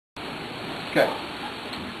Okay,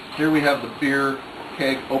 here we have the beer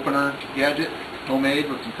keg opener gadget, homemade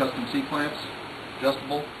with some custom C-clamps,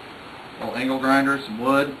 adjustable, little angle grinder, some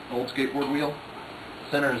wood, old skateboard wheel.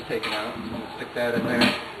 Center is taken out, so we'll stick that in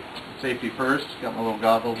there. Safety first, got my little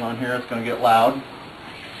goggles on here, it's going to get loud.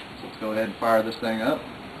 So let's go ahead and fire this thing up.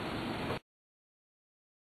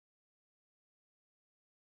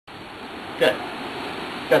 Okay,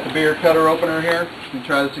 got the beer cutter opener here. Let me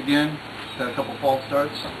try this again. Just had a couple false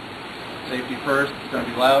starts. Safety first, it's going to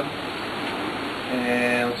be loud.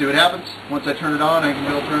 And let's see what happens. Once I turn it on, I can be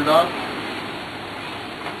able to turn it off.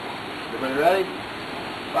 Everybody ready?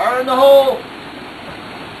 Fire in the hole!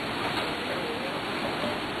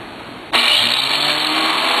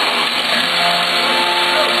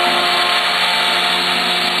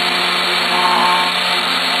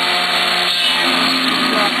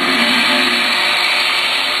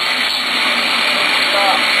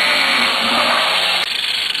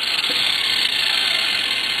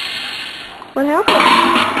 What happened?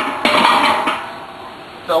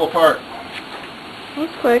 Fell apart. That was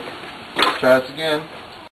quick. Let's try this again.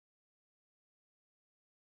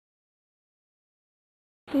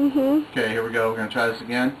 Okay, here we go. We're going to try this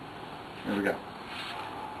again. Here we go.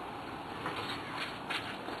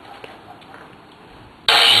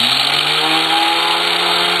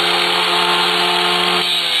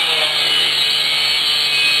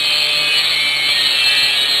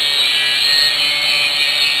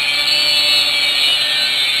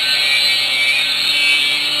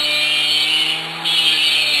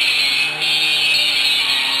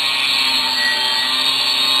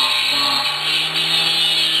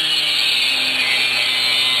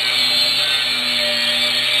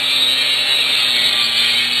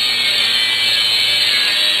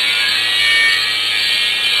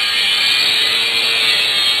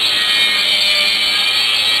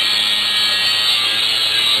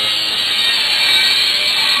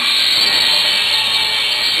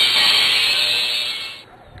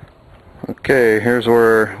 Okay, here's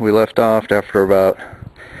where we left off after about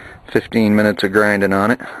 15 minutes of grinding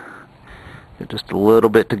on it. Just a little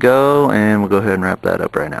bit to go, and we'll go ahead and wrap that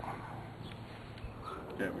up right now.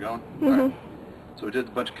 Okay, we're going? Alright. So we did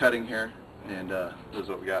a bunch of cutting here, and this is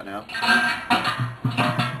what we got now.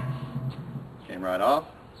 Came right off.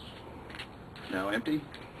 Now empty.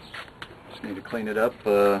 Just need to clean it up,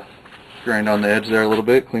 grind on the edge there a little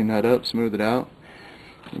bit, clean that up, smooth it out.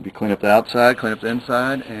 Maybe clean up the outside, clean up the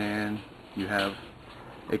inside, and you have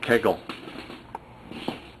a keggle.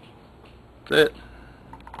 That's it.